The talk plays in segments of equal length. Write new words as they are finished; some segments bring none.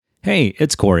Hey,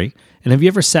 it's Corey. And have you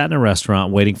ever sat in a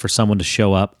restaurant waiting for someone to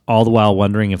show up, all the while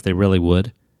wondering if they really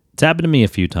would? It's happened to me a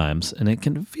few times, and it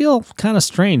can feel kind of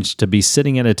strange to be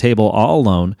sitting at a table all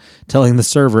alone, telling the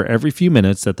server every few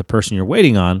minutes that the person you're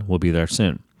waiting on will be there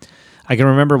soon. I can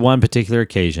remember one particular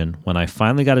occasion when I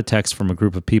finally got a text from a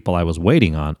group of people I was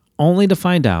waiting on, only to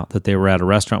find out that they were at a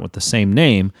restaurant with the same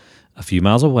name a few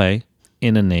miles away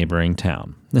in a neighboring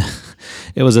town.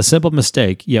 It was a simple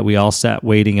mistake, yet we all sat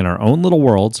waiting in our own little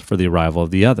worlds for the arrival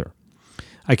of the other.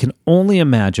 I can only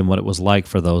imagine what it was like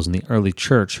for those in the early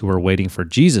church who were waiting for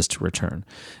Jesus to return.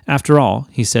 After all,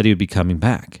 he said he would be coming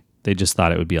back. They just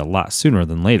thought it would be a lot sooner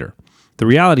than later. The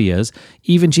reality is,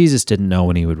 even Jesus didn't know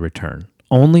when he would return.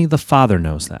 Only the Father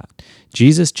knows that.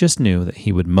 Jesus just knew that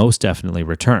he would most definitely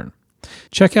return.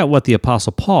 Check out what the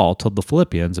Apostle Paul told the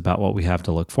Philippians about what we have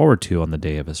to look forward to on the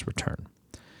day of his return.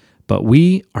 But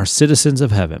we are citizens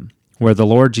of heaven, where the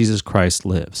Lord Jesus Christ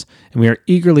lives, and we are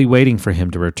eagerly waiting for him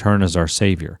to return as our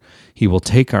Savior. He will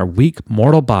take our weak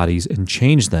mortal bodies and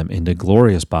change them into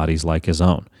glorious bodies like his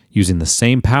own, using the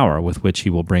same power with which he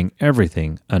will bring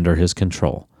everything under his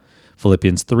control.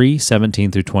 Philippians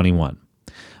 3:17-21.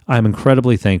 I am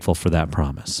incredibly thankful for that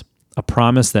promise, a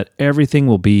promise that everything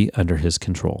will be under his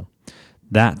control.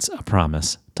 That's a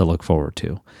promise to look forward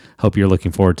to. Hope you're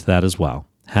looking forward to that as well.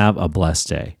 Have a blessed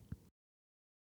day.